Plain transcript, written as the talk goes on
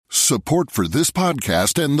Support for this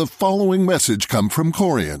podcast and the following message come from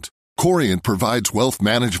Corient. Corient provides wealth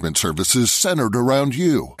management services centered around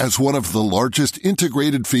you. As one of the largest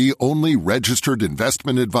integrated fee-only registered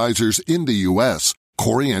investment advisors in the U.S.,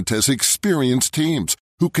 Corient has experienced teams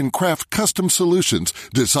who can craft custom solutions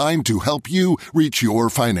designed to help you reach your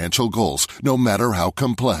financial goals, no matter how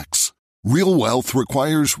complex. Real wealth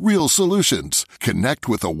requires real solutions. Connect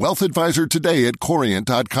with a wealth advisor today at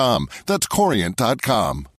Corient.com. That's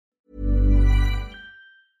Corient.com.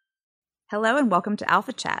 Hello and welcome to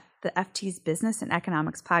Alpha Chat, the FT's business and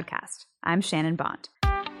economics podcast. I'm Shannon Bond.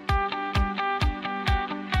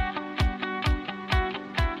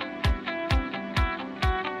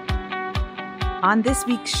 On this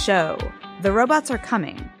week's show, the robots are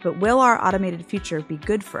coming, but will our automated future be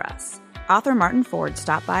good for us? Author Martin Ford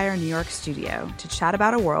stopped by our New York studio to chat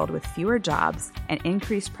about a world with fewer jobs and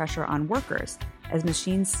increased pressure on workers as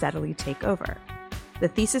machines steadily take over. The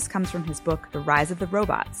thesis comes from his book, The Rise of the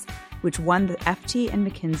Robots, which won the FT and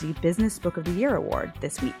McKinsey Business Book of the Year award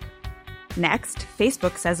this week. Next,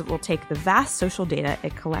 Facebook says it will take the vast social data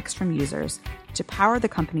it collects from users to power the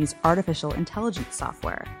company's artificial intelligence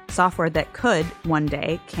software that could, one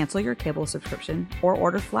day, cancel your cable subscription or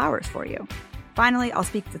order flowers for you. Finally, I'll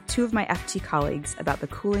speak with two of my FT colleagues about the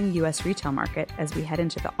cooling U.S. retail market as we head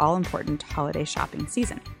into the all-important holiday shopping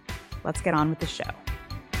season. Let's get on with the show.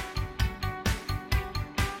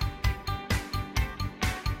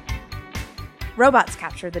 Robots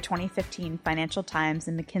captured the 2015 Financial Times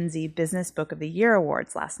and McKinsey Business Book of the Year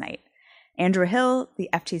awards last night. Andrew Hill, the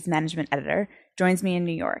FT's management editor, joins me in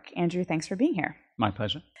New York. Andrew, thanks for being here. My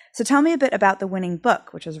pleasure. So tell me a bit about the winning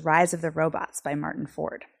book, which was Rise of the Robots by Martin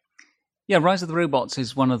Ford. Yeah, Rise of the Robots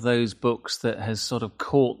is one of those books that has sort of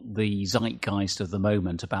caught the zeitgeist of the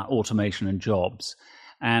moment about automation and jobs.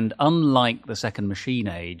 And unlike The Second Machine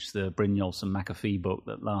Age, the Brynjolfsson-McAfee book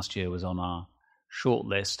that last year was on our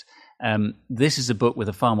shortlist, this is a book with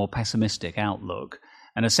a far more pessimistic outlook.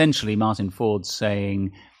 And essentially, Martin Ford's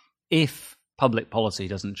saying, if public policy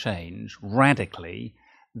doesn't change radically,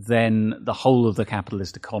 then the whole of the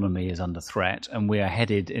capitalist economy is under threat, and we are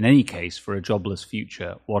headed, in any case, for a jobless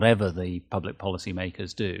future, whatever the public policy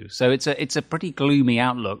makers do. So it's a pretty gloomy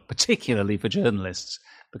outlook, particularly for journalists,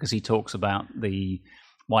 because he talks about the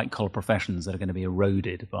white-collar professions that are going to be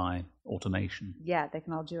eroded by automation. Yeah, they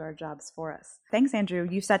can all do our jobs for us. Thanks, Andrew.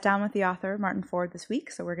 You sat down with the author, Martin Ford, this week,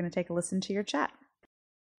 so we're going to take a listen to your chat.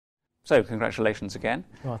 So, congratulations again.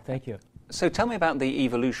 Well, thank you. So tell me about the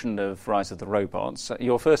evolution of Rise of the Robots.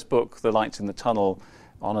 Your first book, The Lights in the Tunnel,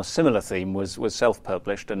 on a similar theme, was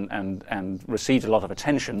self-published and received a lot of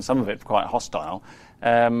attention, some of it quite hostile.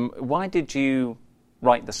 Why did you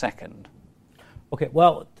write the second? Okay,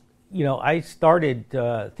 well, I started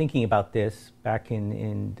thinking about this back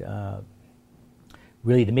in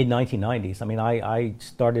really the mid-1990s. I mean, I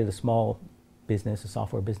started a small business, a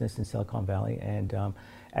software business in Silicon Valley, and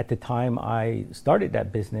at the time I started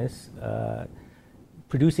that business,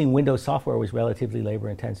 producing Windows software was relatively labor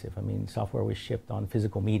intensive. I mean, software was shipped on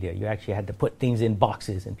physical media. You actually had to put things in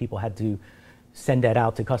boxes and people had to send that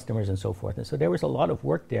out to customers and so forth. And so there was a lot of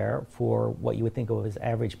work there for what you would think of as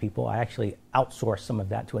average people. I actually outsourced some of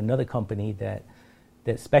that to another company that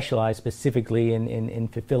specialized specifically in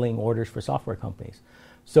fulfilling orders for software companies.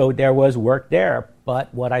 So there was work there,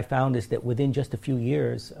 but what I found is that within just a few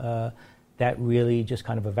years, that really just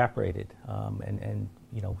kind of evaporated. And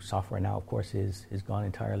software now, of course, is gone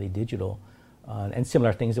entirely digital. And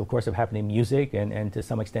similar things, of course, have happened in music and to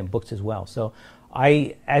some extent books as well. So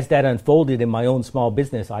as that unfolded in my own small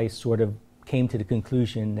business, I sort of came to the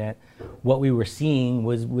conclusion that what we were seeing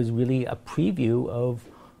was really a preview of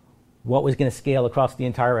what was going to scale across the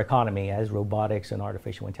entire economy as robotics and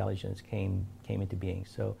artificial intelligence came into being.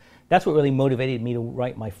 So that's what really motivated me to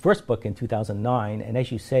write my first book in 2009. And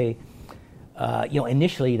as you say,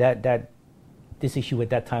 initially this issue at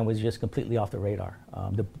that time was just completely off the radar.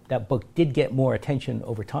 That book did get more attention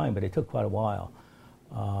over time, but it took quite a while.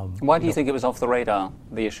 Why do you think it was off the radar,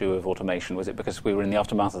 the issue of automation? Was it because we were in the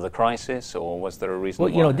aftermath of the crisis, or was there a reason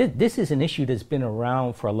why? Well, this is an issue that's been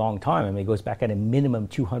around for a long time. I mean, it goes back at a minimum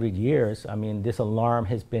 200 years. I mean, this alarm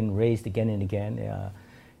has been raised again and again,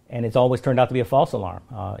 and it's always turned out to be a false alarm.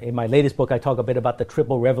 In my latest book, I talk a bit about the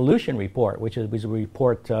Triple Revolution Report, which was a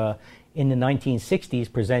report in the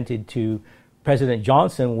 1960s presented to President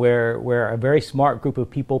Johnson, where a very smart group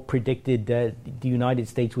of people predicted that the United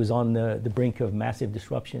States was on the brink of massive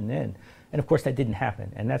disruption then. And of course that didn't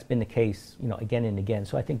happen. And that's been the case, again and again.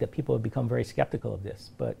 So I think that people have become very skeptical of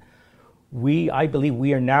this. But I believe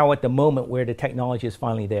we are now at the moment where the technology is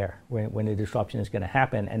finally there, when the disruption is going to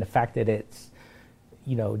happen. And the fact that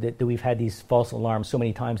that we've had these false alarms so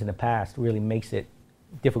many times in the past really makes it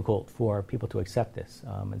difficult for people to accept this.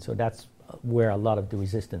 And so that's where a lot of the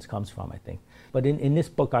resistance comes from, I think. But in this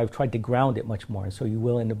book, I've tried to ground it much more. And so you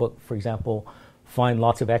will, in the book, for example, find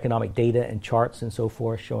lots of economic data and charts and so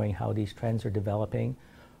forth showing how these trends are developing.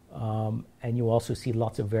 And you also see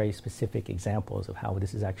lots of very specific examples of how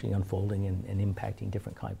this is actually unfolding and impacting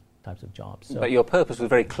different types of jobs. So, but your purpose was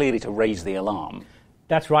very clearly to raise the alarm.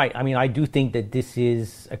 That's right. I mean, I do think that this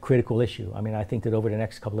is a critical issue. I mean, I think that over the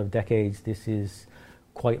next couple of decades, this is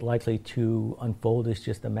quite likely to unfold as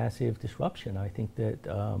just a massive disruption. I think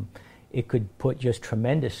that it could put just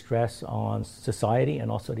tremendous stress on society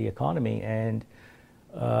and also the economy. And,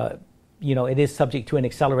 it is subject to an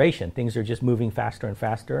acceleration. Things are just moving faster and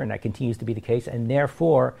faster, and that continues to be the case. And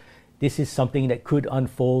therefore, this is something that could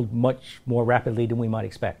unfold much more rapidly than we might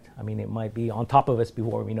expect. I mean, it might be on top of us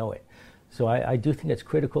before we know it. So I do think it's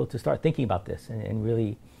critical to start thinking about this, and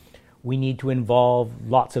really we need to involve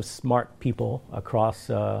lots of smart people across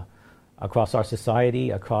our society,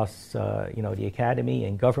 across the academy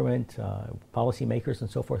and government, policymakers and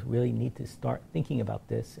so forth. Really need to start thinking about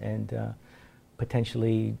this and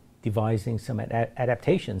potentially devising some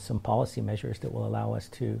adaptations, some policy measures that will allow us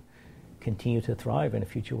to continue to thrive in a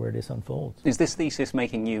future where this unfolds. Is this thesis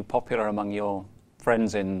making you popular among your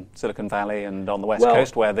friends in Silicon Valley and on the West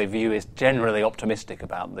Coast, where the view is generally optimistic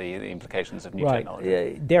about the implications of new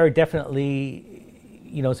technology? There are definitely,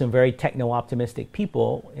 some very techno-optimistic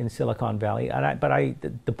people in Silicon Valley.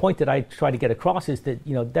 The point that I try to get across is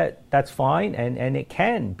that, that's fine, and it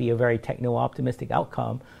can be a very techno-optimistic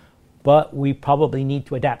outcome, but we probably need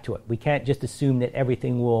to adapt to it. We can't just assume that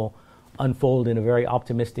everything will unfold in a very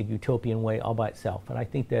optimistic, utopian way all by itself. And I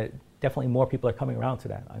think that definitely more people are coming around to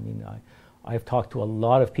that. I mean, I've talked to a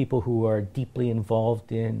lot of people who are deeply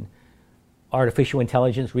involved in artificial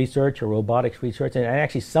intelligence research or robotics research, and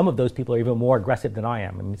actually some of those people are even more aggressive than I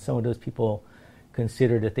am. I mean, some of those people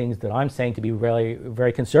consider the things that I'm saying to be very,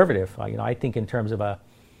 very conservative. I think in terms of a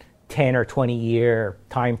 10 or 20 year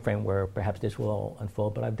time frame where perhaps this will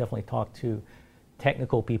unfold, but I've definitely talked to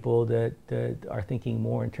technical people that are thinking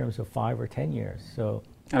more in terms of 5 or 10 years. So.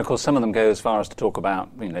 And of course, some of them go as far as to talk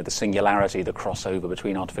about, the singularity, the crossover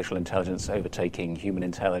between artificial intelligence overtaking human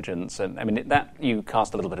intelligence, and I mean that you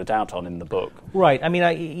cast a little bit of doubt on in the book. Right. I mean,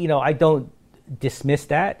 I don't dismiss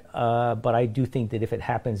that, but I do think that if it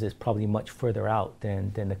happens, it's probably much further out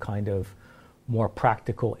than the kind of more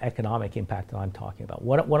practical economic impact that I'm talking about.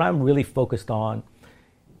 What I'm really focused on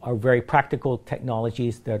are very practical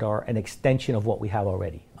technologies that are an extension of what we have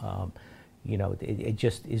already. It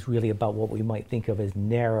just is really about what we might think of as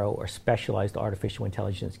narrow or specialized artificial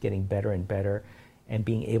intelligence getting better and better and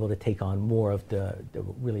being able to take on more of the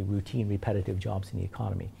really routine, repetitive jobs in the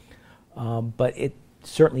economy. But it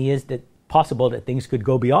certainly is possible that things could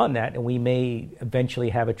go beyond that, and we may eventually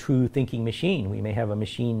have a true thinking machine. We may have a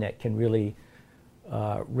machine that can really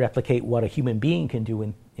replicate what a human being can do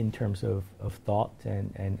in terms of thought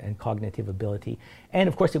and cognitive ability. And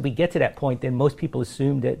of course, if we get to that point, then most people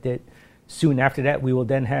assume that soon after that, we will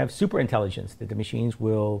then have superintelligence, that the machines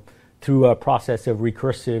will, through a process of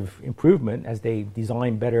recursive improvement, as they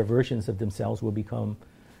design better versions of themselves, will become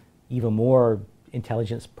even more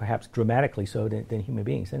intelligent, perhaps dramatically so than human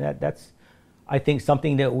beings. And that's, I think,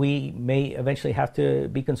 something that we may eventually have to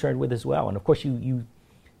be concerned with as well. And of course, you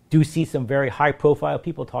do see some very high-profile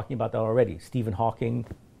people talking about that already. Stephen Hawking,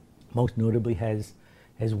 most notably, has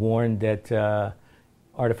warned that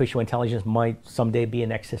artificial intelligence might someday be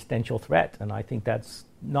an existential threat, and I think that's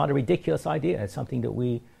not a ridiculous idea. It's something that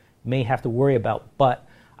we may have to worry about, but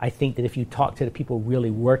I think that if you talk to the people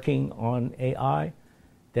really working on AI,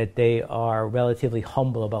 that they are relatively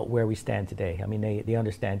humble about where we stand today. I mean, they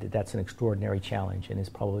understand that that's an extraordinary challenge, and it's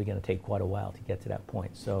probably going to take quite a while to get to that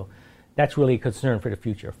point. So that's really a concern for the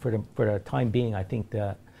future. For the time being, I think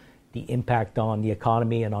the impact on the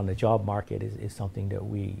economy and on the job market is something that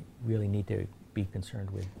we really need to be concerned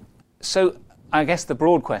with. So I guess the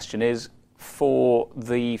broad question is, for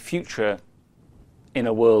the future in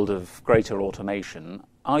a world of greater automation,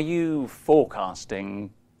 are you forecasting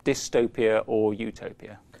dystopia or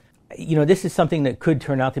utopia? This is something that could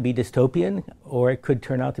turn out to be dystopian, or it could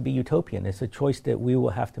turn out to be utopian. It's a choice that we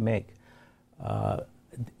will have to make.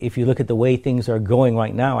 If you look at the way things are going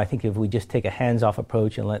right now, I think if we just take a hands-off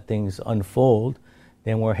approach and let things unfold,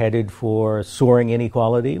 then we're headed for soaring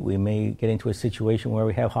inequality. We may get into a situation where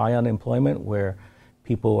we have high unemployment, where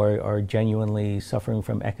people are genuinely suffering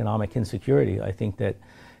from economic insecurity. I think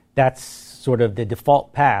that's sort of the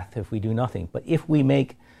default path if we do nothing. But if we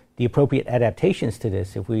make the appropriate adaptations to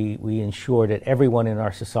this, if we ensure that everyone in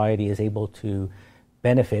our society is able to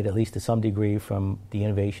benefit, at least to some degree, from the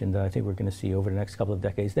innovation that I think we're going to see over the next couple of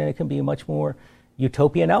decades, then it can be a much more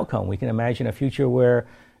utopian outcome. We can imagine a future where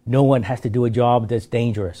no one has to do a job that's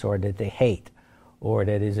dangerous or that they hate or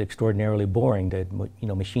that is extraordinarily boring, that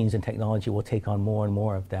machines and technology will take on more and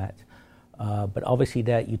more of that. But obviously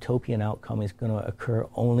that utopian outcome is going to occur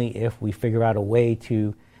only if we figure out a way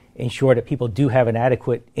to ensure that people do have an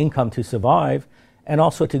adequate income to survive and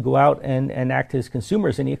also to go out and act as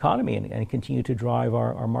consumers in the economy and continue to drive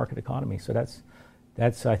our market economy. So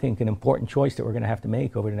that's, I think, an important choice that we're going to have to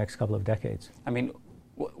make over the next couple of decades. I mean,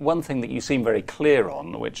 one thing that you seem very clear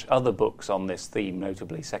on, which other books on this theme,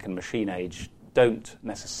 notably Second Machine Age, don't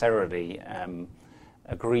necessarily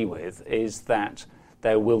agree with, is that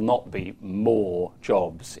there will not be more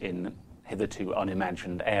jobs in hitherto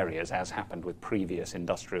unimagined areas, as happened with previous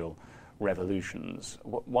industrial revolutions.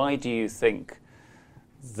 Why do you think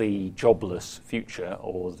the jobless future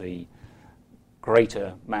or the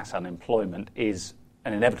greater mass unemployment is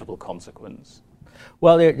an inevitable consequence?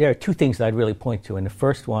 Well, there are two things that I'd really point to, and the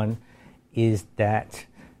first one is that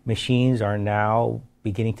machines are now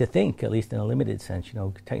beginning to think, at least in a limited sense.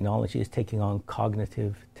 Technology is taking on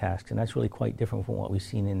cognitive tasks, and that's really quite different from what we've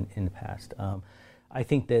seen in the past. I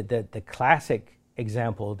think that the classic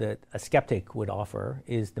example that a skeptic would offer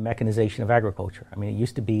is the mechanization of agriculture. I mean, it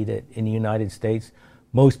used to be that in the United States,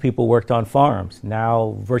 most people worked on farms.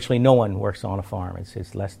 Now, virtually no one works on a farm.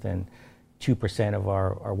 It's less than 2% of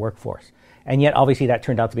our workforce. And yet, obviously, that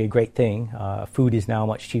turned out to be a great thing. Food is now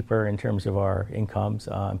much cheaper in terms of our incomes,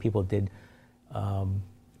 and people did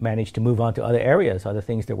manage to move on to other areas, other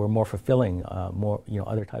things that were more fulfilling,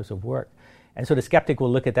 other types of work. And so the skeptic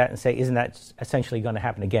will look at that and say, isn't that essentially going to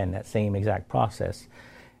happen again, that same exact process?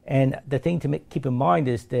 And the thing to keep in mind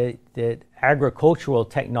is that agricultural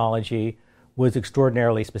technology was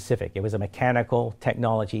extraordinarily specific. It was a mechanical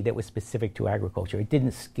technology that was specific to agriculture. It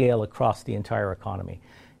didn't scale across the entire economy.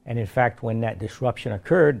 And in fact, when that disruption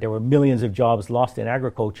occurred, there were millions of jobs lost in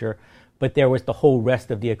agriculture, but there was the whole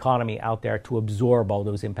rest of the economy out there to absorb all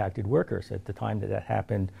those impacted workers. At the time that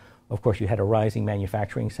happened, of course, you had a rising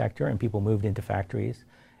manufacturing sector and people moved into factories.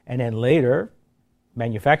 And then later,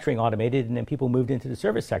 manufacturing automated and then people moved into the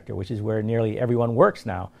service sector, which is where nearly everyone works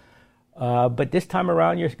now. But this time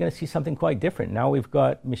around, you're going to see something quite different. Now we've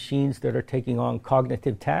got machines that are taking on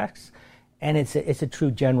cognitive tasks, and it's a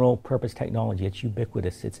true general purpose technology. It's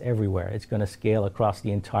ubiquitous. It's everywhere. It's going to scale across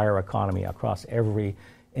the entire economy, across every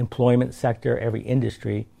employment sector, every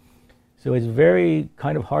industry. So it's very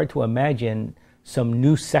kind of hard to imagine some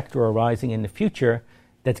new sector arising in the future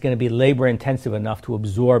that's going to be labor intensive enough to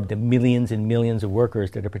absorb the millions and millions of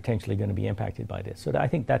workers that are potentially going to be impacted by this. So I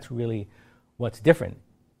think that's really what's different.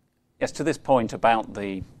 Yes, to this point about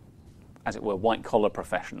the, as it were, white-collar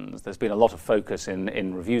professions, there's been a lot of focus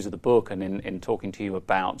in reviews of the book and in talking to you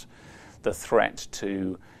about the threat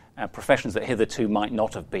to professions that hitherto might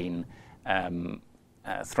not have been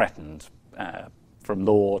threatened, from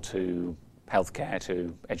law to healthcare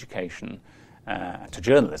to education to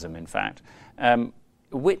journalism, in fact.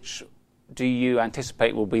 Which do you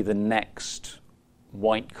anticipate will be the next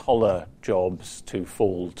white-collar jobs to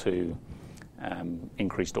fall to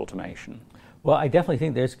increased automation? Well, I definitely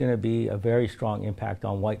think there's going to be a very strong impact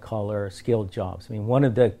on white-collar skilled jobs. I mean, one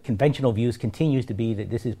of the conventional views continues to be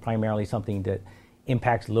that this is primarily something that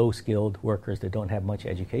impacts low-skilled workers that don't have much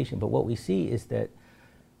education. But what we see is that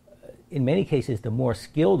in many cases, the more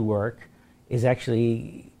skilled work is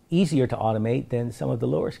actually easier to automate than some of the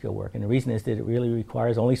lower skill work. And the reason is that it really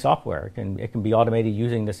requires only software. It can be automated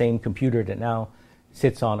using the same computer that now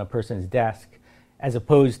sits on a person's desk, as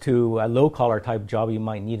opposed to a low-collar type job. You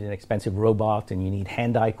might need an expensive robot, and you need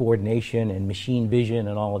hand-eye coordination and machine vision,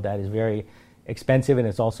 and all of that is very expensive, and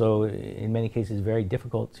it's also, in many cases, very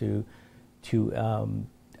difficult to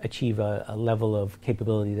achieve a level of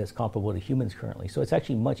capability that's comparable to humans currently. So it's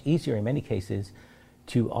actually much easier in many cases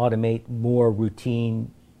to automate more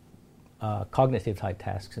routine cognitive type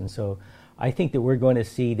tasks. And so I think that we're going to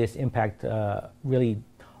see this impact really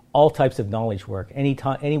all types of knowledge work.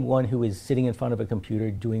 Anyone who is sitting in front of a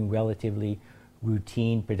computer doing relatively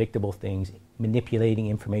routine, predictable things, manipulating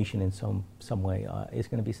information in some way is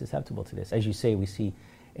going to be susceptible to this. As you say, we see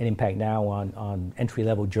an impact now on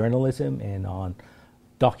entry-level journalism and on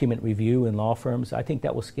document review in law firms. I think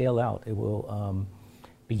that will scale out. It will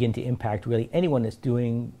begin to impact really anyone that's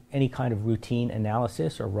doing any kind of routine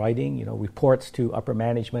analysis or writing, reports to upper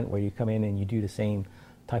management where you come in and you do the same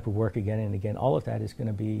type of work again and again. All of that is going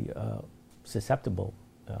to be susceptible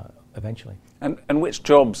eventually. And which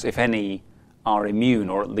jobs, if any, are immune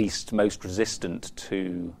or at least most resistant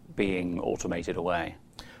to being automated away?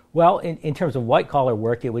 Well, in terms of white-collar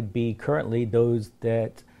work, it would be currently those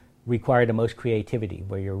that require the most creativity,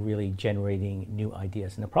 where you're really generating new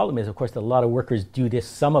ideas. And the problem is, of course, that a lot of workers do this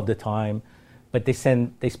some of the time, but they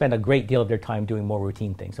spend a great deal of their time doing more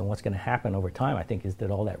routine things. And what's going to happen over time, I think, is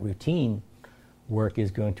that all that routine work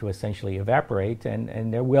is going to essentially evaporate,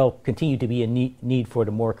 and there will continue to be a need for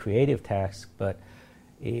the more creative tasks, but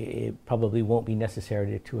it probably won't be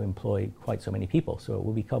necessary to employ quite so many people. So it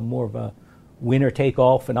will become more of a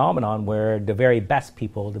winner-take-all phenomenon where the very best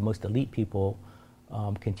people, the most elite people,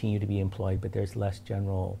 continue to be employed, but there's less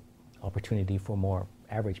general opportunity for more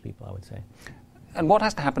average people, I would say. And what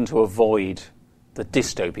has to happen to avoid the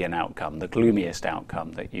dystopian outcome, the gloomiest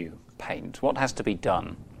outcome that you paint? What has to be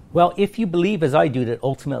done? Well, if you believe, as I do, that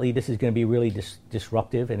ultimately this is going to be really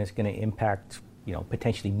disruptive and it's going to impact,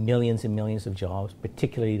 potentially millions and millions of jobs,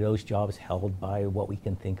 particularly those jobs held by what we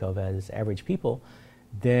can think of as average people,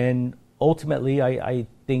 then ultimately I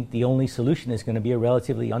think the only solution is going to be a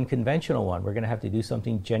relatively unconventional one. We're going to have to do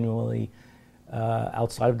something genuinely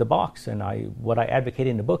outside of the box. And what I advocate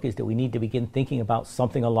in the book is that we need to begin thinking about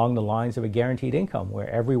something along the lines of a guaranteed income, where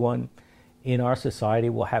everyone in our society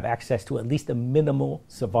will have access to at least a minimal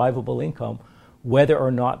survivable income, whether or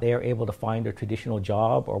not they are able to find a traditional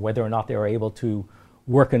job or whether or not they are able to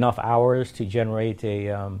work enough hours to generate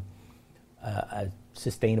a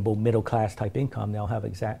sustainable middle-class type income. They'll have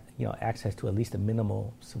access to at least a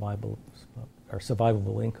minimal survivable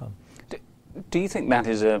income. Do you think that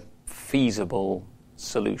is a feasible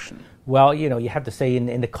solution? Well, you have to say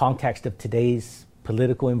in the context of today's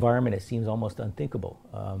political environment, it seems almost unthinkable.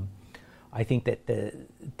 I think that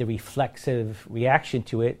the reflexive reaction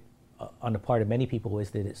to it on the part of many people is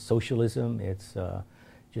that it's socialism, it's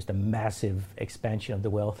just a massive expansion of the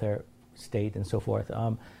welfare state and so forth.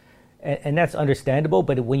 And that's understandable,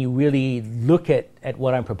 but when you really look at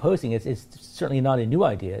what I'm proposing, it's certainly not a new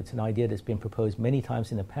idea. It's an idea that's been proposed many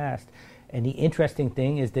times in the past. And the interesting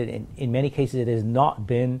thing is that in many cases it has not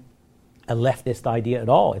been a leftist idea at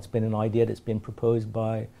all. It's been an idea that's been proposed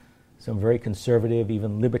by some very conservative,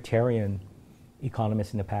 even libertarian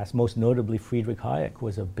economists in the past. Most notably, Friedrich Hayek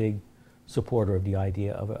was a big supporter of the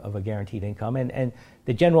idea of a guaranteed income. And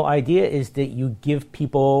the general idea is that you give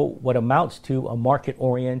people what amounts to a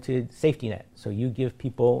market-oriented safety net. So you give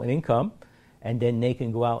people an income, and then they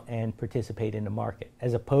can go out and participate in the market,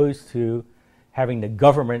 as opposed to having the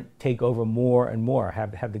government take over more and more,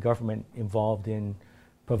 have the government involved in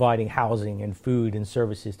providing housing and food and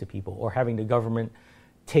services to people, or having the government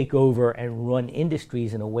take over and run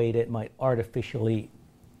industries in a way that might artificially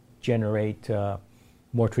generate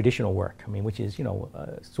more traditional work. I mean, which is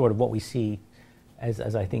sort of what we see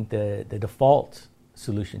as I think the default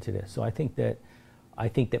solution to this. So I think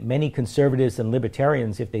that many conservatives and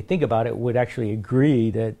libertarians, if they think about it, would actually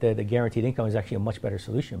agree that a guaranteed income is actually a much better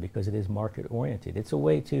solution because it is market oriented. It's a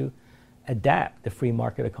way to adapt the free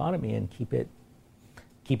market economy and keep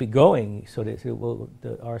it going so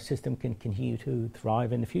that our system can continue to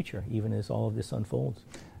thrive in the future, even as all of this unfolds.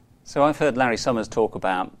 So I've heard Larry Summers talk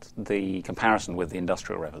about the comparison with the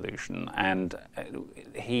Industrial Revolution, and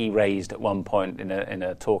he raised at one point in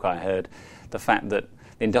a talk I heard the fact that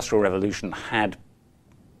the Industrial Revolution had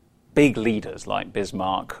big leaders like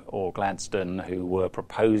Bismarck or Gladstone who were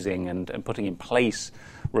proposing and putting in place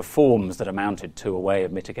reforms that amounted to a way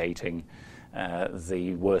of mitigating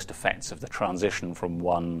the worst effects of the transition from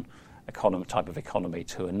one type of economy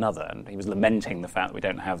to another. And he was lamenting the fact that we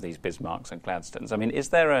don't have these Bismarcks and Gladstones. I mean,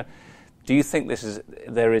 do you think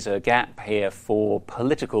there is a gap here for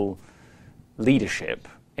political leadership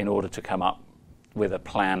in order to come up with a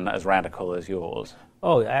plan as radical as yours?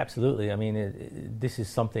 Oh, absolutely. I mean, this is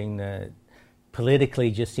something that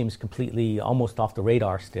politically just seems completely almost off the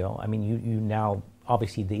radar still. I mean, you now,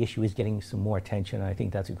 obviously the issue is getting some more attention, and I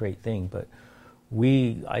think that's a great thing, but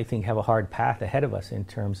we, I think, have a hard path ahead of us in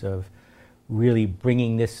terms of really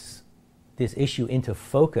bringing this issue into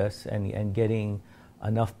focus and getting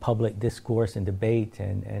enough public discourse and debate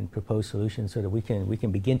and proposed solutions so that we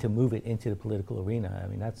can begin to move it into the political arena. I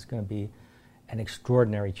mean, that's going to be an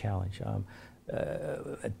extraordinary challenge.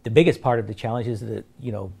 The biggest part of the challenge is that,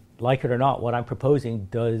 like it or not, what I'm proposing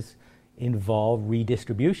does involve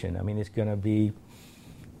redistribution. I mean, it's going to be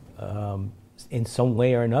in some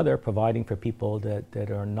way or another providing for people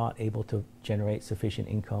that are not able to generate sufficient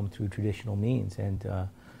income through traditional means. And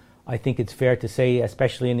I think it's fair to say,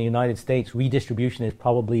 especially in the United States, redistribution is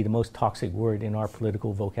probably the most toxic word in our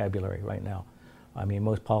political vocabulary right now. I mean,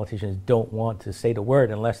 most politicians don't want to say the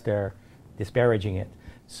word unless they're disparaging it.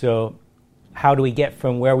 So how do we get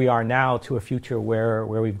from where we are now to a future where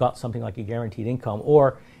we've got something like a guaranteed income,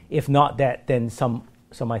 or if not that, then some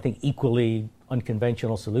I think equally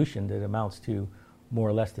unconventional solution that amounts to more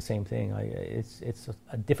or less the same thing. It's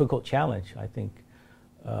a difficult challenge, I think.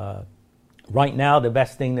 Right now, the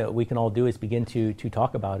best thing that we can all do is begin to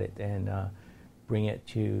talk about it and bring it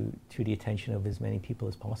to the attention of as many people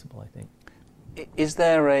as possible, I think. Is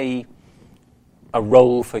there a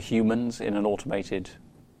role for humans in an automated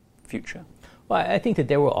future? Well, I think that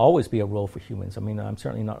there will always be a role for humans. I mean, I'm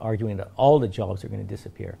certainly not arguing that all the jobs are going to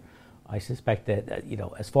disappear. I suspect that,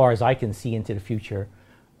 as far as I can see into the future,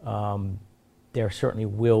 there certainly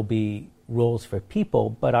will be roles for people,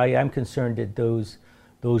 but I am concerned that those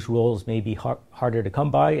roles may be harder to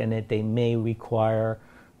come by, and that they may require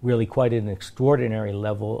really quite an extraordinary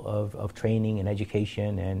level of training and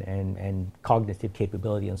education and cognitive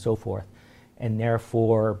capability and so forth. And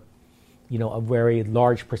therefore, a very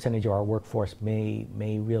large percentage of our workforce may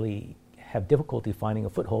really have difficulty finding a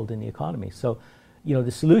foothold in the economy. So,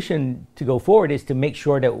 the solution to go forward is to make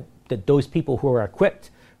sure that those people who are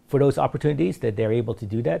equipped for those opportunities, that they're able to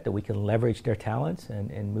do that we can leverage their talents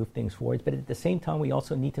and move things forward. But at the same time, we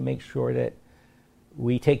also need to make sure that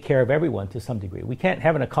we take care of everyone to some degree. We can't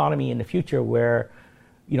have an economy in the future where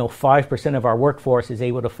 5% of our workforce is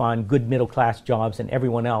able to find good middle-class jobs and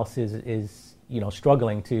everyone else is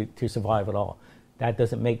struggling to survive at all. That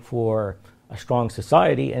doesn't make for a strong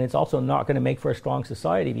society, and it's also not going to make for a strong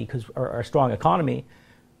society or a strong economy,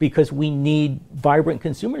 because we need vibrant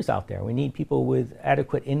consumers out there. We need people with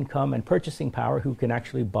adequate income and purchasing power who can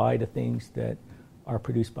actually buy the things that are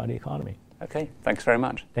produced by the economy. Okay, thanks very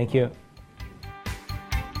much. Thank you.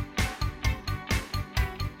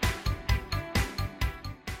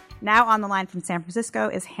 Now on the line from San Francisco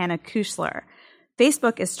is Hannah Kuchler.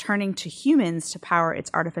 Facebook is turning to humans to power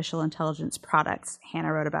its artificial intelligence products,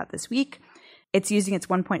 Hannah wrote about this week. It's using its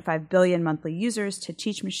 1.5 billion monthly users to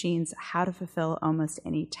teach machines how to fulfill almost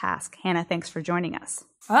any task. Hannah, thanks for joining us.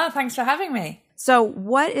 Oh, thanks for having me. So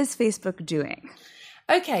what is Facebook doing?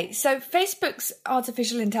 Okay, so Facebook's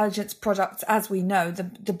artificial intelligence products, as we know,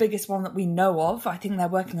 the biggest one that we know of, I think they're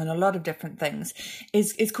working on a lot of different things,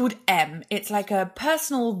 is called M. It's like a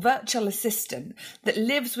personal virtual assistant that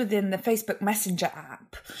lives within the Facebook Messenger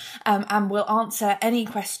app and will answer any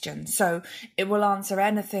question. So it will answer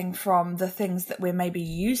anything from the things that we're maybe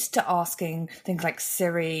used to asking, things like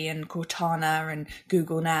Siri and Cortana and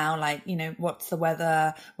Google Now, like, what's the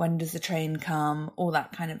weather, when does the train come, all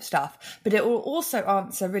that kind of stuff. But it will also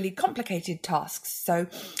answer really complicated tasks. So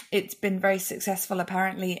it's been very successful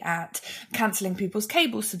apparently at cancelling people's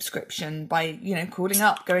cable subscription by, calling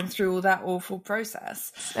up, going through all that awful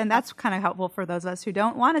process. And that's kind of helpful for those of us who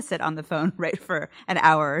don't want to sit on the phone for an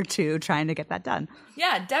hour or two trying to get that done.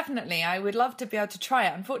 Yeah, definitely. I would love to be able to try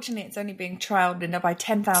it. Unfortunately, it's only being trialled by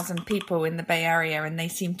 10,000 people in the Bay Area, and they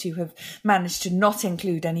seem to have managed to not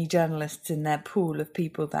include any journalists in their pool of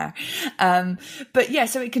people there. But yeah,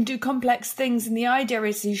 so it can do complex things, and the idea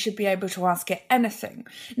is you should be able to ask it anything.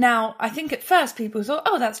 Now, I think at first people thought,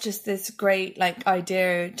 oh, that's just this great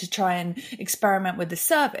idea to try and experiment with the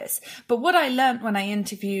service. But what I learned when I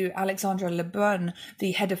interviewed Alexandra LeBrun,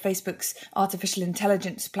 the head of Facebook's artificial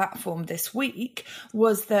intelligence platform this week,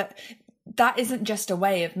 was that isn't just a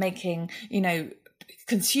way of making,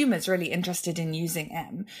 consumers really interested in using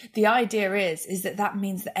M. The idea is that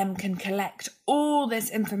means that M can collect all this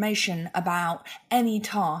information about any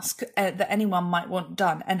task that anyone might want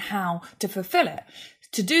done and how to fulfill it.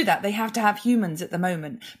 To do that, they have to have humans at the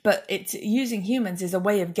moment, but it's using humans is a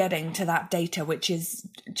way of getting to that data, which is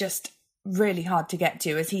just really hard to get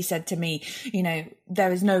to. As he said to me,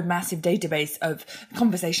 there is no massive database of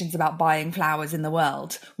conversations about buying flowers in the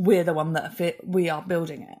world. We're the one we are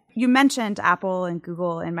building it. You mentioned Apple and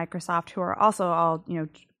Google and Microsoft, who are also all,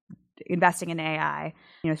 investing in AI,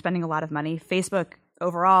 spending a lot of money. Facebook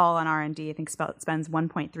overall on R&D, I think spends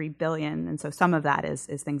 $1.3 billion. And so some of that is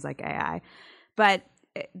things like AI. But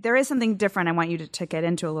there is something different I want you to get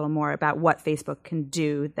into a little more about what Facebook can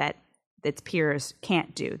do that its peers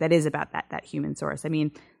can't do, that is about that human source. I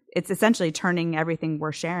mean, it's essentially turning everything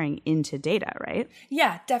we're sharing into data, right?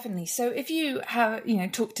 Yeah, definitely. So if you have,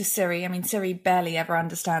 talk to Siri, I mean, Siri barely ever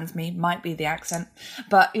understands me, might be the accent,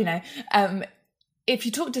 but, if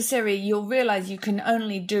you talk to Siri, you'll realize you can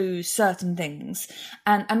only do certain things.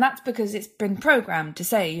 And that's because it's been programmed to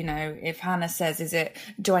say, if Hannah says,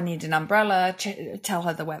 do I need an umbrella? Tell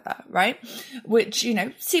her the weather, right? Which,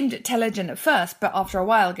 seemed intelligent at first, but after a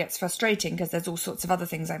while gets frustrating because there's all sorts of other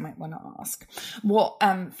things I might want to ask. What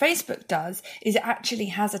Facebook does is it actually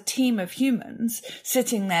has a team of humans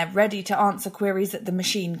sitting there ready to answer queries that the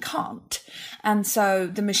machine can't. And so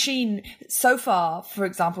the machine so far, for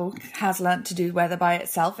example, has learnt to do weather by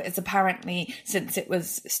itself. It's apparently, since it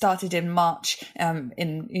was started in March,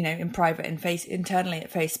 in private and internally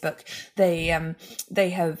at Facebook, they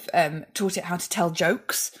have taught it how to tell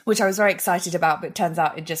jokes, which I was very excited about. But it turns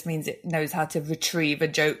out it just means it knows how to retrieve a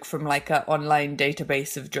joke from like an online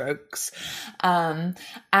database of jokes.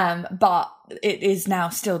 But it is now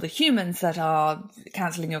still the humans that are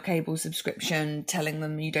cancelling your cable subscription, telling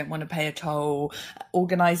them you don't want to pay a toll.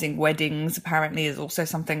 Organising weddings apparently is also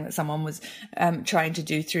something that someone was trying to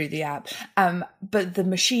do through the app. But the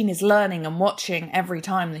machine is learning and watching every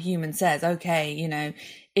time the human says, okay,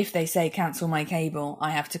 if they say cancel my cable,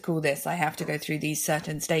 I have to call this, I have to go through these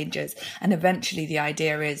certain stages. And eventually the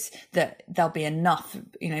idea is that there'll be enough,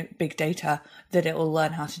 big data that it will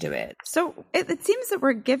learn how to do it. So it seems that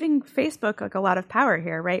we're giving Facebook like a lot of power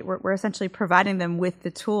here, right? We're essentially providing them with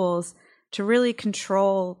the tools to really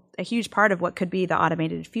control a huge part of what could be the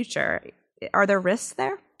automated future. Are there risks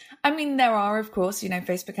there? I mean, there are, of course.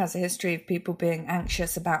 Facebook has a history of people being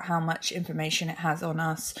anxious about how much information it has on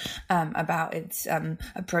us, about its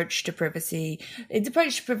approach to privacy. Its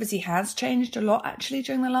approach to privacy has changed a lot, actually,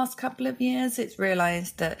 during the last couple of years. It's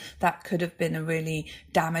realised that could have been a really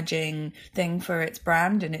damaging thing for its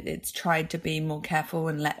brand, and it's tried to be more careful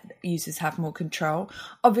and let users have more control.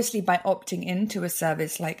 Obviously, by opting into a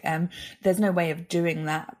service like there's no way of doing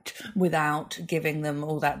that without giving them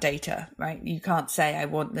all that data, right? You can't say, I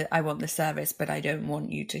want the service, but I don't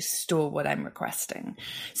want you to store what I'm requesting.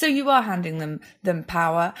 So you are handing them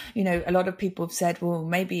power. A lot of people have said, well,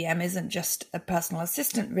 maybe M isn't just a personal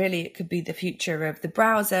assistant. Really, it could be the future of the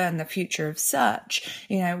browser and the future of search.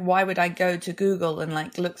 Why would I go to Google and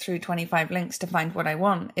look through 25 links to find what I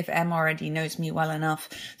want if M already knows me well enough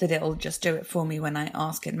that it'll just do it for me when I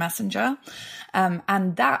ask in Messenger?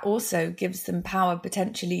 And that also gives them power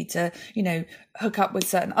potentially to, hook up with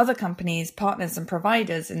certain other companies, partners and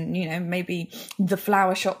providers. And, maybe the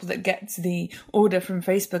flower shop that gets the order from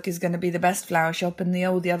Facebook is going to be the best flower shop and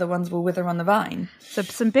all the other ones will wither on the vine. So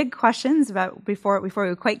some big questions about before we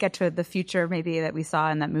quite get to the future maybe that we saw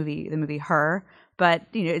in that movie, the movie Her. But,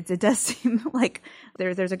 it does seem like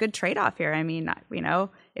there's a good trade-off here. I mean,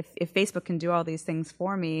 if Facebook can do all these things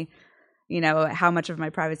for me, how much of my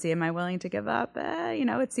privacy am I willing to give up?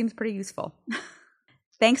 It seems pretty useful.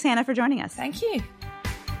 Thanks, Hannah, for joining us. Thank you.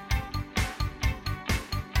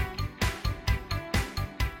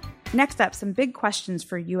 Next up, some big questions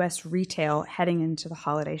for U.S. retail heading into the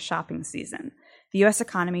holiday shopping season. The U.S.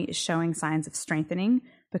 economy is showing signs of strengthening,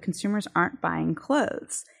 but consumers aren't buying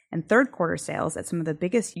clothes. And third quarter sales at some of the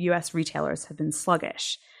biggest U.S. retailers have been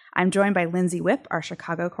sluggish. I'm joined by Lindsay Whip, our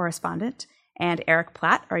Chicago correspondent, and Eric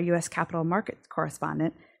Platt, our U.S. capital markets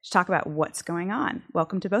correspondent, to talk about what's going on.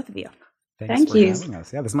 Welcome to both of you. Thanks for having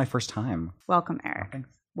us. Yeah, this is my first time. Welcome, Eric. Thanks.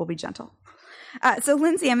 We'll be gentle. So,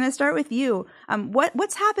 Lindsay, I'm going to start with you.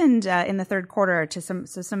 What's happened in the third quarter to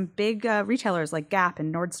some big retailers like Gap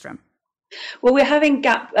and Nordstrom? Well, we're having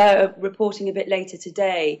Gap reporting a bit later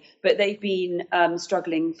today, but they've been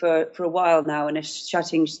struggling for a while now and are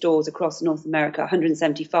shutting stores across North America,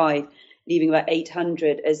 175, leaving about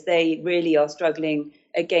 800, as they really are struggling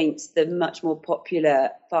against the much more popular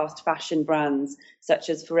fast fashion brands such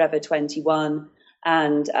as Forever 21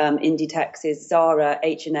 and Inditex's Zara,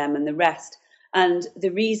 H&M and the rest. And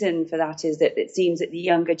the reason for that is that it seems that the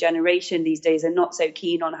younger generation these days are not so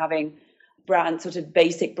keen on having brands, sort of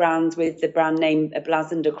basic brands with the brand name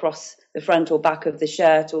blazoned across the front or back of the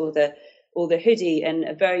shirt or the hoodie, and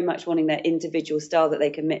are very much wanting their individual style that they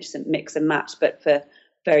can mix and match, but for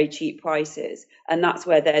very cheap prices. And that's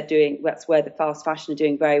where the fast fashion are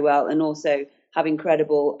doing very well, and also have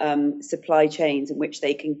incredible supply chains in which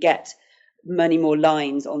they can get many more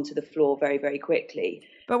lines onto the floor very, very quickly.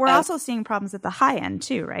 But we're also seeing problems at the high end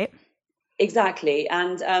too, right? Exactly.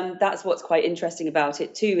 And that's what's quite interesting about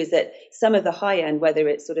it too, is that some of the high end, whether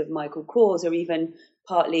it's sort of Michael Kors or even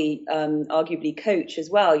partly arguably Coach as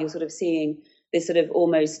well, you're sort of seeing this sort of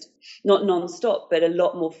almost not non-stop, but a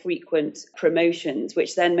lot more frequent promotions,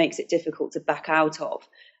 which then makes it difficult to back out of.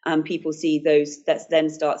 And people see those, then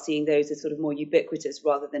start seeing those as sort of more ubiquitous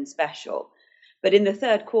rather than special. But in the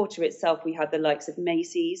third quarter itself, we had the likes of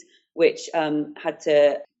Macy's, which had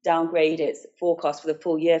to downgrade its forecast for the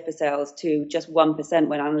full year for sales to just 1%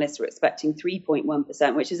 when analysts were expecting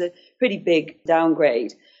 3.1%, which is a pretty big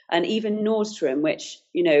downgrade. And even Nordstrom, which,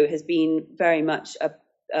 has been very much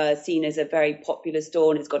seen as a very popular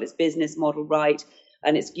store, and it's got its business model right.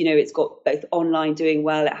 And it's got both online doing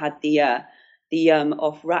well. It had the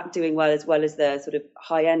off rack doing well as the sort of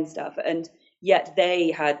high end stuff. And yet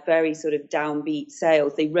they had very sort of downbeat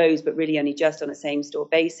sales. They rose, but really only just on a same store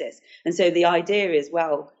basis. And so the idea is,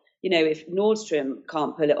 well, if Nordstrom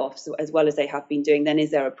can't pull it off as well as they have been doing, then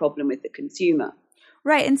is there a problem with the consumer?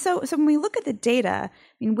 Right. And so when we look at the data,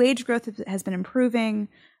 wage growth has been improving.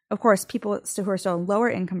 Of course, people who are still in lower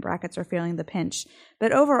income brackets are feeling the pinch.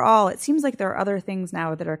 But overall, it seems like there are other things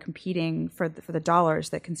now that are competing for the dollars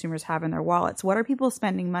that consumers have in their wallets. What are people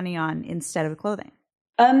spending money on instead of clothing?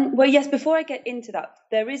 Well, yes, before I get into that,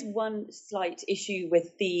 there is one slight issue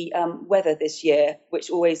with the weather this year,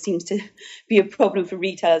 which always seems to be a problem for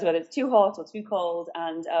retailers, whether it's too hot or too cold.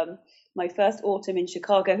 And my first autumn in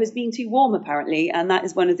Chicago has been too warm, apparently. And that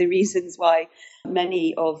is one of the reasons why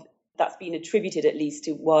that's been attributed, at least,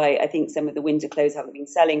 to why I think some of the winter clothes haven't been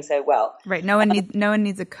selling so well. Right. No one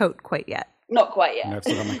needs a coat quite yet. Not quite yet. No, I've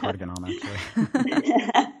still got my cardigan on,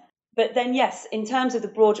 actually. But then, yes, in terms of the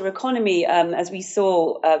broader economy, as we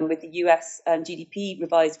saw with the US GDP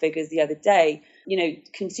revised figures the other day,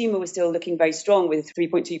 consumer was still looking very strong with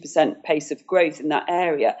 3.2% pace of growth in that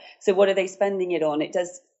area. So what are they spending it on?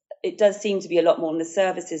 It does seem to be a lot more on the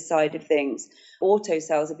services side of things. Auto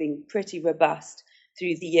sales have been pretty robust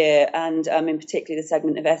through the year, and in particular the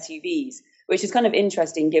segment of SUVs, which is kind of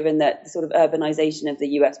interesting given that the sort of urbanization of the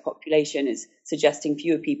US population is suggesting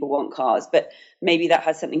fewer people want cars. But maybe that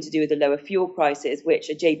has something to do with the lower fuel prices, which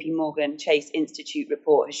a JP Morgan Chase Institute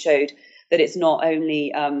report has showed that it's not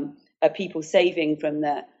only are people saving from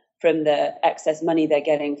the excess money they're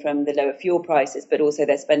getting from the lower fuel prices, but also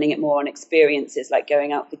they're spending it more on experiences like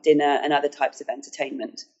going out for dinner and other types of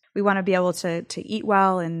entertainment. We want to be able to eat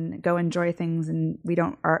well and go enjoy things, and we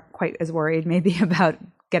aren't quite as worried maybe about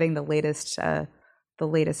getting the latest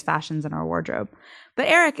fashions in our wardrobe. But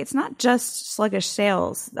Eric, it's not just sluggish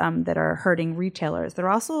sales that are hurting retailers. They're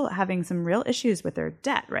also having some real issues with their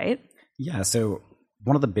debt, right? Yeah. So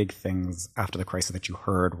one of the big things after the crisis that you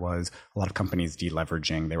heard was a lot of companies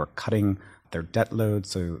deleveraging. They were cutting their debt load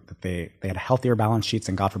so that they had healthier balance sheets,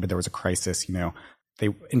 and God forbid there was a crisis,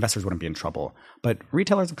 investors wouldn't be in trouble. But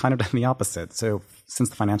retailers have kind of done the opposite. So since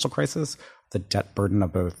the financial crisis, the debt burden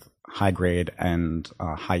of both high-grade and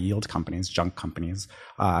high-yield companies, junk companies,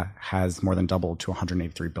 has more than doubled to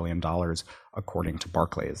 $183 billion, according to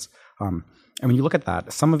Barclays. And when you look at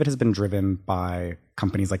that, some of it has been driven by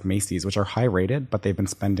companies like Macy's, which are high-rated, but they've been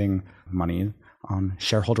spending money on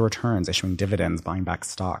shareholder returns, issuing dividends, buying back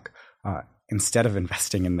stock, instead of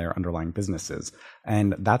investing in their underlying businesses.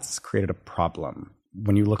 And that's created a problem.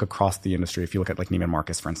 When you look across the industry, if you look at like Neiman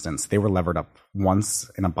Marcus, for instance, they were levered up once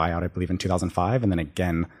in a buyout, I believe, in 2005, and then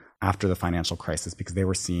again after the financial crisis because they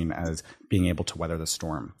were seen as being able to weather the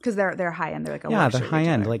storm. Because they're high end, they're like a they're high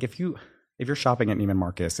end. Like if you're shopping at Neiman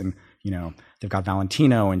Marcus and they've got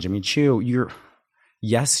Valentino and Jimmy Choo,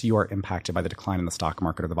 you are impacted by the decline in the stock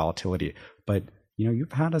market or the volatility, but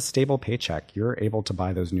you've had a stable paycheck. You're able to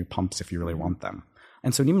buy those new pumps if you really want them.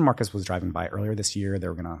 And so Neiman Marcus was driving by earlier this year. They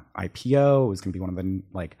were going to IPO. It was going to be one of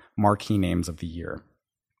the marquee names of the year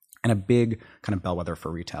and a big kind of bellwether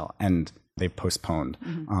for retail. And they postponed.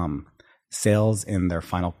 Sales in their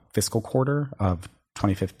final fiscal quarter of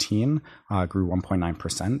 2015 grew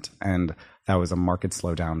 1.9%. And that was a market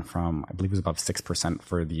slowdown from, I believe it was above 6%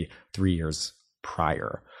 for the 3 years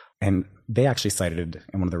prior. And they actually cited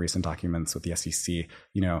in one of the recent documents with the SEC,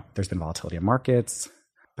 there's been volatility in markets,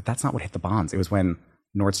 but that's not what hit the bonds. It was when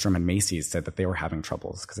Nordstrom and Macy's said that they were having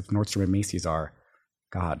troubles. Because if Nordstrom and Macy's are,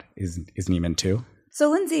 God, is Neiman too? So,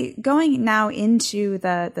 Lindsay, going now into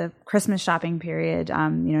the Christmas shopping period,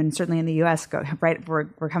 and certainly in the U.S.,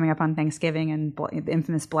 we're coming up on Thanksgiving and the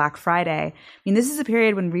infamous Black Friday. This is a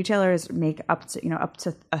period when retailers make up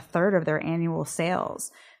to a third of their annual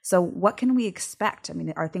sales. So, what can we expect?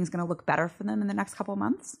 Are things going to look better for them in the next couple of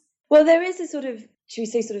months? Well, there is a sort of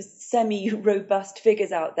semi-robust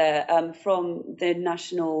figures out there from the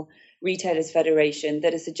National Retailers Federation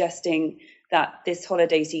that are suggesting that this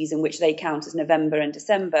holiday season, which they count as November and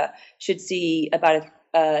December, should see about,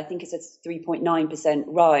 I think it's a 3.9%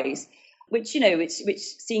 rise, which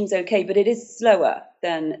seems okay, but it is slower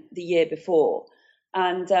than the year before.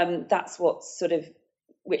 And that's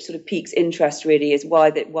which piques interest really is why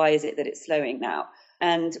is it that it's slowing now?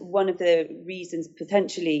 And one of the reasons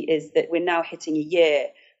potentially is that we're now hitting a year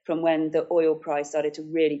from when the oil price started to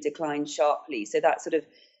really decline sharply. So that sort of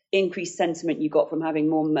increased sentiment you got from having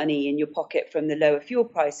more money in your pocket from the lower fuel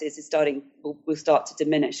prices will start to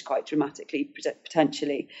diminish quite dramatically,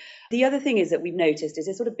 potentially. The other thing is that we've noticed is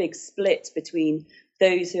a sort of big split between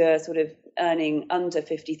those who are sort of earning under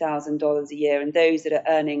 $50,000 a year and those that are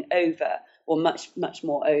earning over or much, much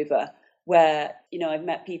more over, where, I've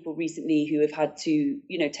met people recently who have had to,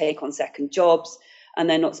 take on second jobs and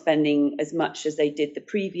they're not spending as much as they did the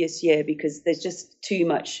previous year because there's just too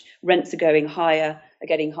much. Rents are going higher, are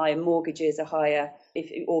getting higher, mortgages are higher.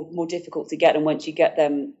 or more difficult to get. And once you get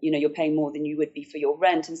them, you're paying more than you would be for your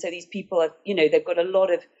rent. And so these people are, they've got a lot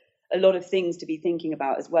of things to be thinking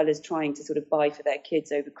about, as well as trying to sort of buy for their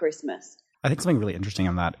kids over Christmas. I think something really interesting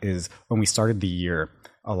on that is when we started the year,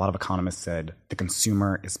 a lot of economists said the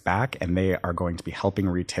consumer is back and they are going to be helping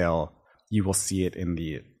retail. You will see it in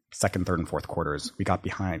the second, third, and fourth quarters. We got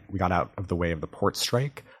out of the way of the port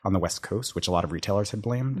strike on the West Coast, which a lot of retailers had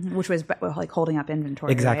blamed. Mm-hmm. Which was like holding up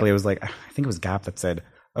inventory. Exactly. Right? It was like, I think it was Gap that said,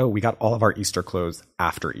 oh, we got all of our Easter clothes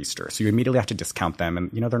after Easter. So you immediately have to discount them.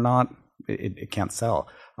 And, they're not, it can't sell.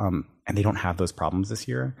 And they don't have those problems this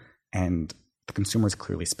year. And the consumer is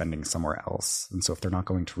clearly spending somewhere else. And so if they're not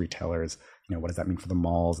going to retailers, what does that mean for the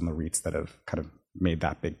malls and the REITs that have kind of made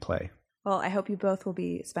that big play? Well, I hope you both will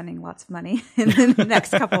be spending lots of money in the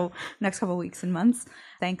next couple weeks and months.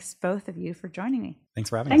 Thanks, both of you, for joining me.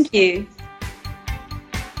 Thanks for having us. Thank you.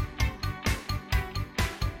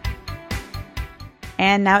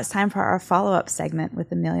 And now it's time for our follow-up segment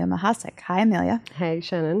with Amelia Mahasik. Hi, Amelia. Hey,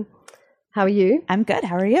 Shannon. How are you? I'm good.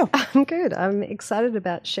 How are you? I'm good. I'm excited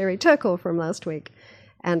about Sherry Turkle from last week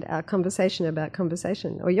and our conversation about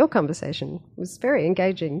conversation, or your conversation was very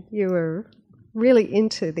engaging. You were really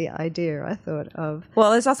into the idea, I thought, of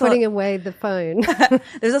there's also putting away the phone.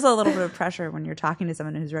 There's also a little bit of pressure when you're talking to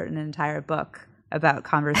someone who's written an entire book about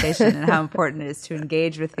conversation and how important it is to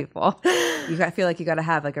engage with people. I feel like you got to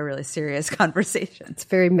have like a really serious conversation. It's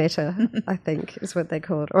very meta, I think, is what they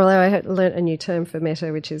call it. Although I had learnt a new term for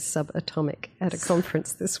meta, which is subatomic, at a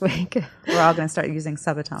conference this week. We're all going to start using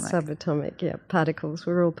subatomic. Subatomic, yeah, particles.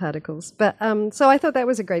 We're all particles. But so I thought that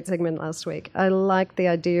was a great segment last week. I like the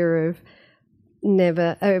idea of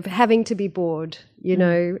having to be bored,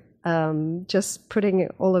 just putting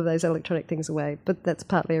all of those electronic things away. But that's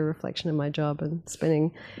partly a reflection of my job and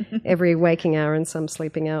spending every waking hour and some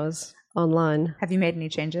sleeping hours online. Have you made any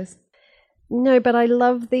changes? No, but I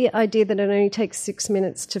love the idea that it only takes 6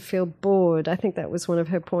 minutes to feel bored. I think that was one of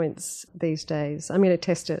her points these days. I'm going to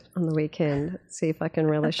test it on the weekend, see if I can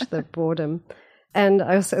relish the boredom. And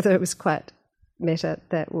I also thought it was quite meta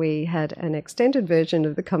that we had an extended version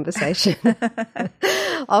of the conversation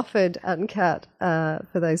offered uncut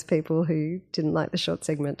for those people who didn't like the short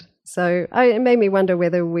segment. So it made me wonder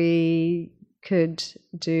whether we could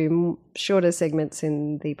do shorter segments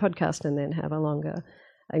in the podcast and then have a longer.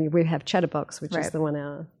 I mean, we have Chatterbox, which is the 1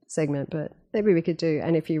 hour segment, but maybe we could do,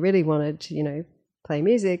 and if you really wanted to, play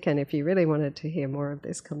music, and if you really wanted to hear more of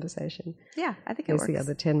this conversation. Yeah, I think it works. The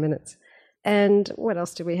other 10 minutes. And what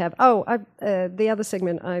else do we have? The other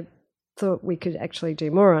segment I thought we could actually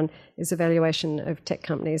do more on is evaluation of tech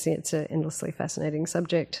companies. It's an endlessly fascinating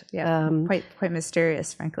subject. Yeah, quite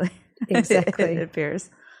mysterious, frankly. Exactly. It appears.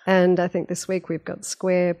 And I think this week we've got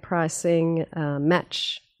Square pricing,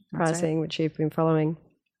 Match pricing, which you've been following.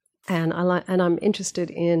 And I'm interested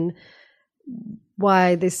in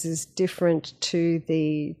why this is different to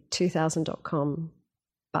the 2000.com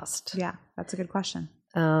bust. Yeah, that's a good question.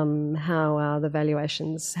 How are the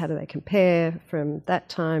valuations? How do they compare from that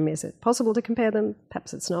time? Is it possible to compare them?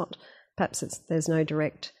 Perhaps it's not. Perhaps there's no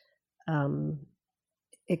direct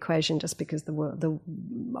equation just because the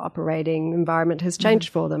operating environment has changed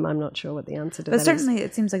for them. I'm not sure what the answer to that is. But certainly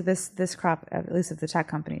it seems like this crop, at least of the tech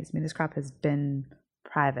companies, this crop has been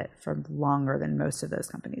private for longer than most of those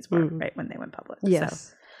companies were, right, when they went public. Yes.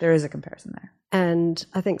 So there is a comparison there. And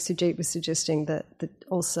I think Sujit was suggesting that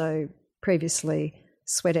also previously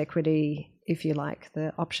sweat equity, if you like,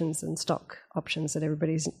 the options and stock options that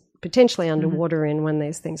everybody's potentially underwater in when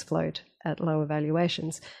these things float at lower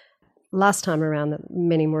valuations. Last time around, that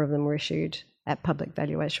many more of them were issued at public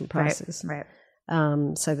valuation prices. Right.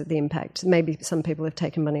 So that the impact, maybe some people have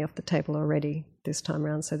taken money off the table already this time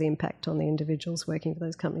around, so the impact on the individuals working for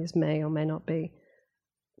those companies may or may not be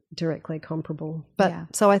directly comparable. But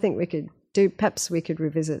so I think perhaps we could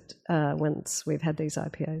revisit once we've had these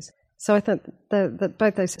IPOs. So I thought that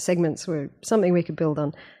both those segments were something we could build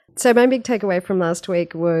on. So my big takeaway from last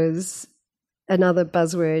week was another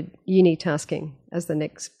buzzword, unitasking, as the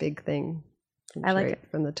next big thing. I like it.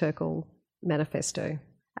 From the Turkle manifesto.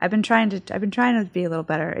 I've been trying to be a little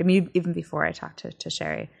better. I mean, even before I talked to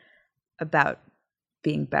Sherry about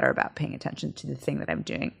being better about paying attention to the thing that I'm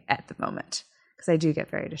doing at the moment, because I do get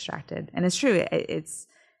very distracted. And it's true. It's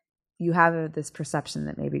you have this perception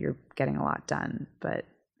that maybe you're getting a lot done, but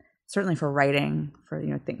certainly for writing, for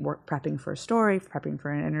prepping for a story, prepping for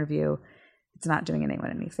an interview, it's not doing anyone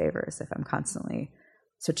any favors if I'm constantly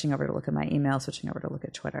switching over to look at my email, switching over to look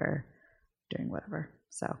at Twitter, doing whatever.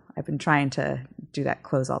 So I've been trying to do that,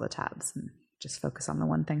 close all the tabs and just focus on the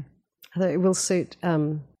one thing. I thought it will suit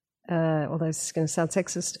although this is going to sound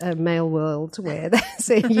sexist, a male world where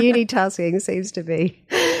unitasking seems to be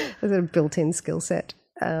a sort of built-in skill set.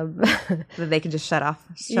 That they can just shut off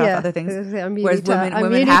other things. Whereas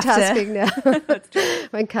women have to. Now.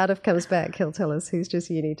 When Cardiff comes back, he'll tell us he's just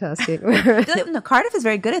unitasking. No, Cardiff is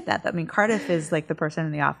very good at that. I mean, Cardiff is like the person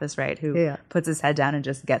in the office, right, who puts his head down and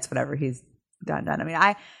just gets whatever he's done. I mean,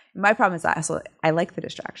 my problem is I like the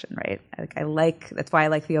distraction, right? That's why I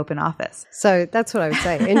like the open office. So that's what I would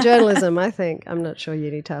say. In journalism, I'm not sure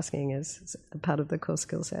unitasking is a part of the core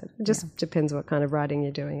skill set. It just depends what kind of writing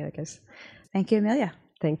you're doing, I guess. Thank you, Amelia.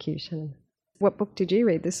 Thank you, Shannon. What book did you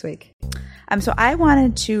read this week? So I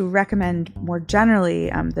wanted to recommend more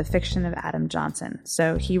generally the fiction of Adam Johnson.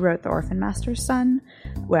 So he wrote The Orphan Master's Son,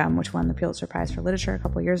 which won the Pulitzer Prize for Literature a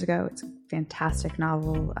couple of years ago. It's a fantastic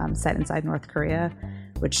novel set inside North Korea,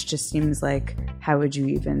 which just seems like, how would you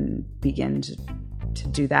even begin to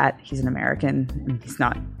do that? He's an American, and he's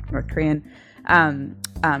not North Korean.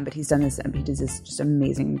 But he does this just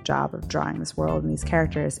amazing job of drawing this world and these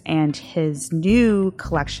characters. And his new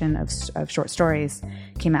collection of short stories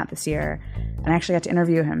came out this year, and I actually got to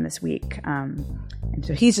interview him this week. And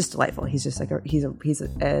so he's just delightful. He's just like he's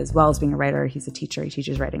as well as being a writer, he's a teacher. He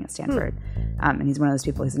teaches writing at Stanford, and he's one of those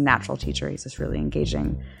people. He's a natural teacher. He's just really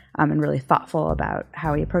engaging and really thoughtful about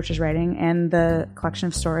how he approaches writing. And the collection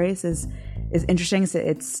of stories is interesting.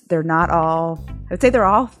 They're not all. I would say they're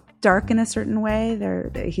all dark in a certain way.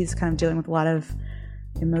 He's kind of dealing with a lot of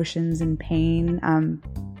emotions and pain,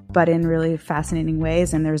 but in really fascinating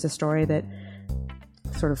ways. And there's a story that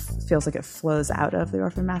sort of feels like it flows out of The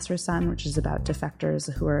Orphan Master's Son, which is about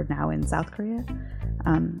defectors who are now in South Korea.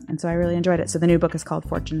 And so I really enjoyed it. So the new book is called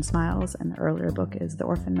Fortune Smiles, and the earlier book is The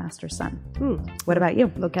Orphan Master's Son. What about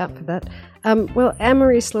you? Look out for that. Well,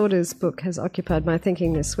 Anne-Marie Slaughter's book has occupied my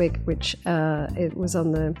thinking this week, which it was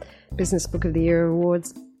on the Business Book of the Year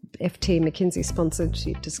Awards. FT McKinsey sponsored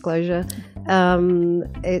disclosure.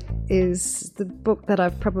 It is the book that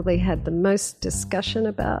I've probably had the most discussion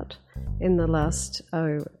about in the last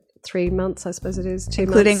 3 months, I suppose it is. 2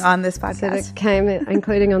 months. Including on this podcast.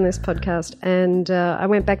 Including on this podcast. And I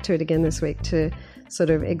went back to it again this week to sort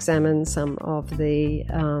of examine some of the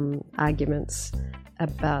arguments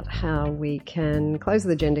about how we can close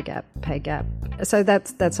the gender gap, pay gap. So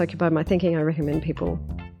that's occupied my thinking. I recommend people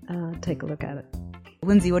take a look at it.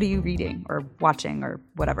 Lindsay, what are you reading or watching or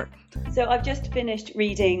whatever? So I've just finished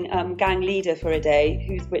reading Gang Leader for a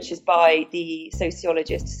Day, which is by the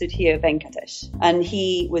sociologist Sudhir Venkatesh. And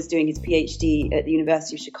he was doing his PhD at the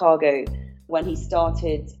University of Chicago when he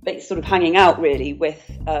started sort of hanging out really with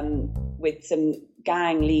some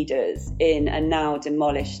gang leaders in a now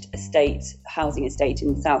demolished housing estate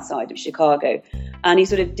in the south side of Chicago. And he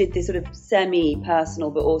sort of did this sort of semi-personal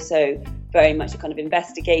but also very much a kind of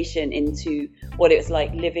investigation into what it was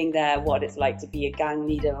like living there, what it's like to be a gang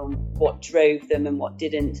leader, and what drove them and what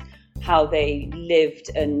didn't, how they lived,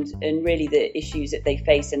 and really the issues that they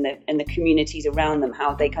faced and the communities around them,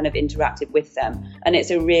 how they kind of interacted with them. And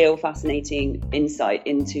it's a real fascinating insight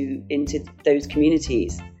into those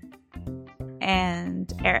communities.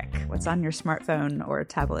 And Eric, what's on your smartphone or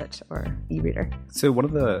tablet or e-reader? So one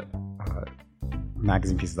of the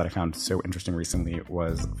magazine pieces that I found so interesting recently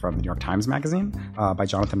was from the New York Times Magazine by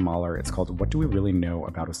Jonathan Mahler. It's called "What Do We Really Know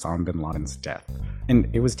About Osama bin Laden's Death?" And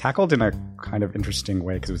it was tackled in a kind of interesting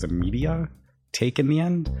way because it was a media take in the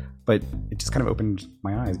end, but it just kind of opened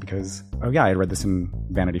my eyes because, I had read this in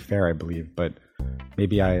Vanity Fair, I believe, but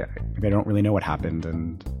maybe I don't really know what happened,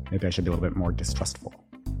 and maybe I should be a little bit more distrustful.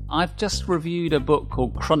 I've just reviewed a book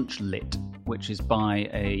called Crunch Lit, which is by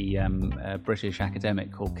a British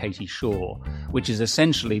academic called Katie Shaw, which is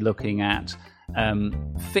essentially looking at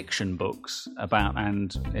fiction books about,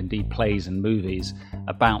 and indeed plays and movies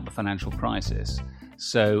about, the financial crisis.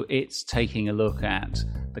 So it's taking a look at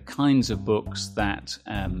the kinds of books that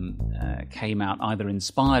came out either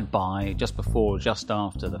inspired by, just before or just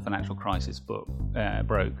after the financial crisis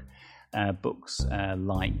broke. Books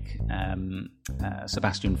like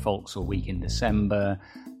Sebastian Falk's A Week in December,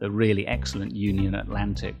 the really excellent Union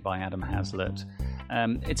Atlantic by Adam Hazlitt.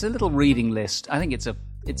 It's a little reading list. I think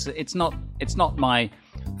it's not my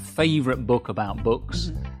favourite book about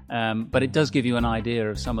books, but it does give you an idea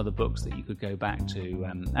of some of the books that you could go back to,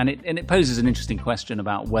 and it poses an interesting question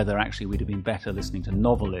about whether actually we'd have been better listening to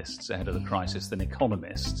novelists ahead of the crisis than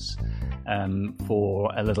economists,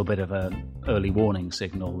 for a little bit of an early warning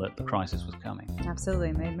signal that the crisis was coming.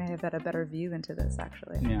 Absolutely. They may have had a better view into this,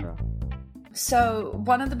 actually. Yeah. So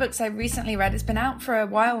one of the books I recently read, it's been out for a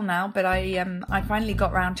while now, but I finally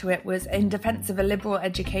got round to it, was In Defense of a Liberal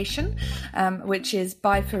Education, which is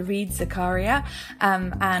by Fareed Zakaria.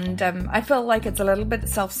 I feel like it's a little bit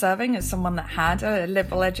self-serving as someone that had a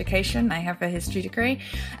liberal education. I have a history degree.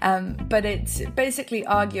 But it's basically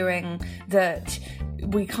arguing that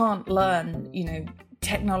we can't learn,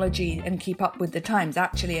 technology and keep up with the times.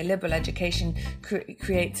 Actually, a liberal education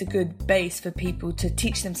creates a good base for people to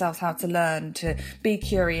teach themselves how to learn, to be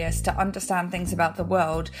curious, to understand things about the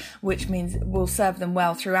world, which means will serve them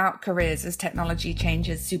well throughout careers as technology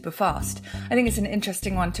changes super fast. I think it's an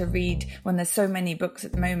interesting one to read when there's so many books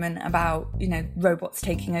at the moment about, robots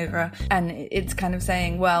taking over, and it's kind of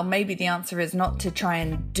saying, well, maybe the answer is not to try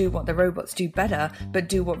and do what the robots do better, but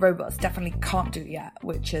do what robots definitely can't do yet,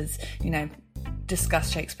 which is,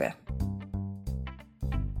 discuss Shakespeare.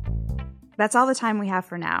 That's all the time we have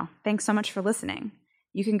for now. Thanks so much for listening.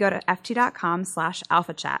 You can go to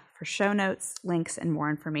ft.com/alphachat for show notes, links, and more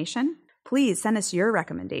information. Please send us your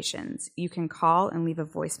recommendations. You can call and leave a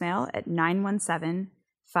voicemail at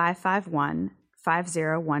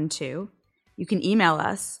 917-551-5012. You can email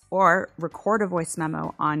us or record a voice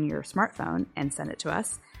memo on your smartphone and send it to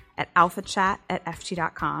us at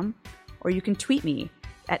alphachat@ft.com, or you can tweet me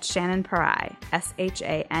at Shannon Pareil,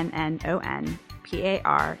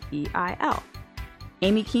 ShannonPareil.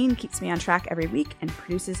 Amy Keene keeps me on track every week and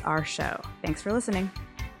produces our show. Thanks for listening.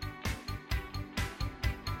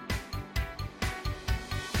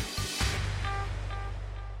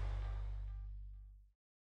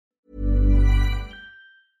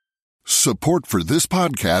 Support for this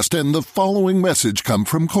podcast and the following message come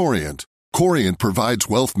from Corient. Corient provides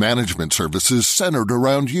wealth management services centered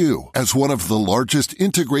around you. As one of the largest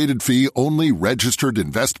integrated fee-only registered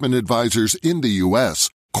investment advisors in the U.S.,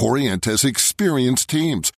 Corient has experienced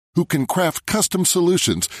teams who can craft custom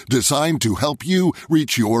solutions designed to help you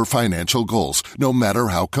reach your financial goals, no matter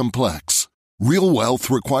how complex. Real wealth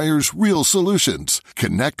requires real solutions.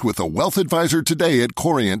 Connect with a wealth advisor today at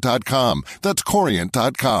Corient.com. That's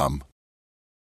Corient.com.